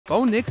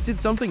Bo Nix did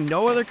something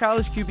no other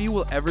college QB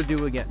will ever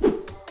do again.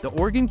 The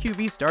Oregon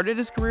QB started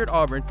his career at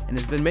Auburn and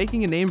has been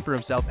making a name for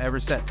himself ever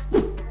since.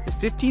 His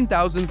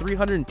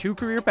 15,302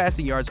 career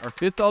passing yards are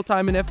 5th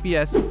all-time in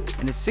FBS,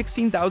 and his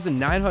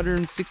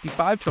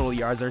 16,965 total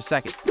yards are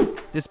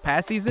 2nd. This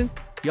past season,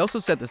 he also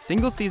set the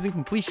single-season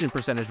completion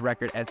percentage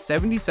record at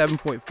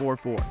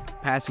 77.44,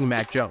 passing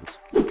Mac Jones.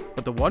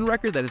 But the one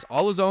record that is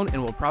all his own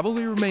and will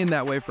probably remain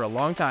that way for a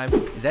long time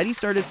is that he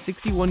started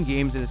 61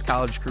 games in his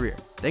college career.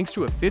 Thanks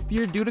to a 5th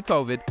year due to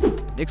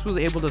COVID, Nix was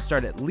able to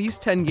start at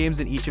least 10 games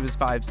in each of his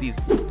 5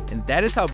 seasons, and that is how